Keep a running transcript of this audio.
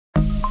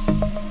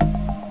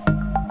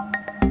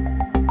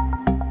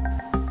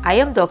I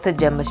am Dr.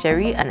 Gemma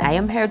Chery, and I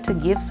am here to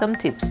give some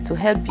tips to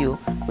help you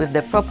with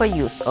the proper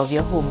use of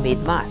your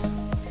homemade mask.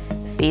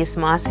 Face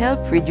masks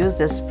help reduce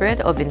the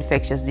spread of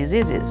infectious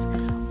diseases.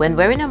 When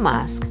wearing a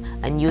mask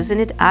and using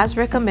it as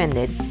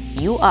recommended,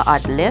 you are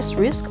at less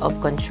risk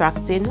of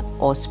contracting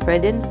or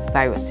spreading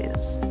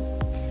viruses.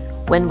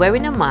 When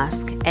wearing a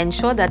mask,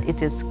 ensure that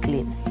it is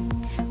clean.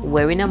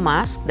 Wearing a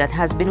mask that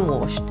has been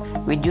washed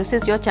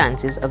reduces your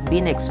chances of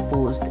being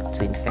exposed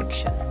to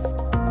infection.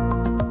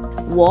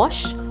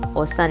 Wash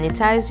or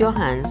sanitize your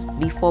hands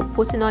before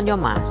putting on your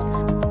mask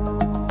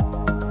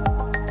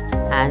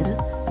and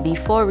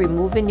before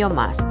removing your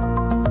mask,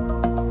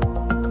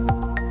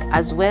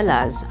 as well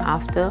as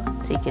after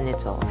taking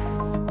it off.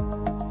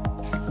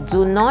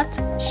 Do not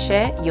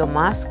share your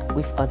mask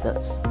with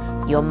others.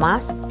 Your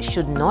mask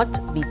should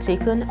not be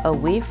taken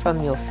away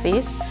from your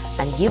face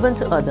and given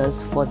to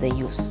others for their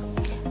use.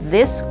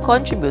 This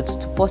contributes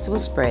to possible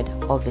spread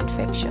of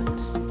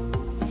infections.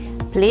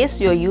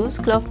 Place your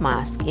used cloth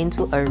mask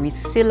into a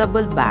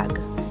resealable bag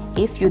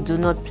if you do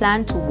not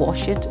plan to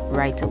wash it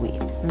right away.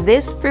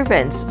 This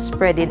prevents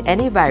spreading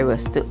any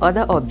virus to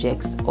other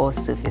objects or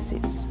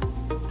surfaces.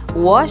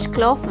 Wash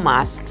cloth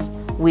masks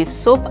with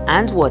soap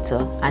and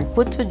water and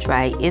put to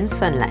dry in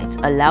sunlight,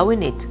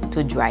 allowing it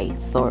to dry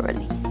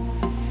thoroughly.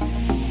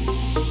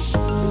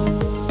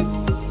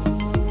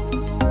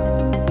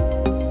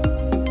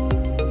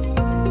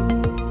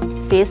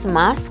 Face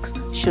masks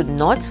should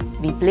not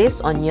be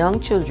placed on young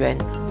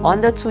children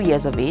under 2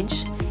 years of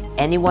age,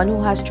 anyone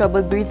who has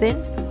trouble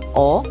breathing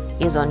or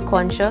is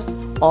unconscious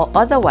or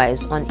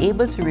otherwise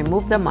unable to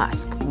remove the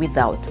mask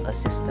without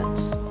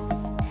assistance.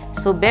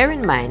 So bear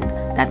in mind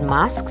that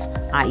masks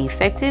are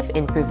effective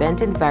in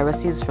preventing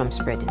viruses from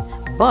spreading,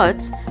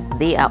 but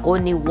they are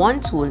only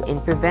one tool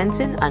in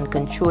preventing and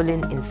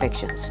controlling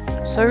infections.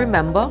 So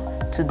remember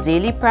to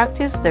daily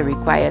practice the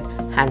required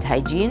hand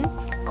hygiene,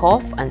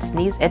 cough and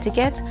sneeze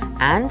etiquette,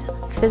 and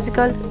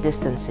physical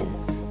distancing.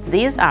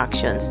 These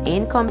actions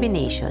in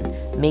combination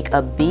make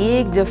a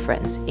big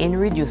difference in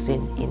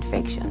reducing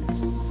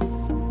infections.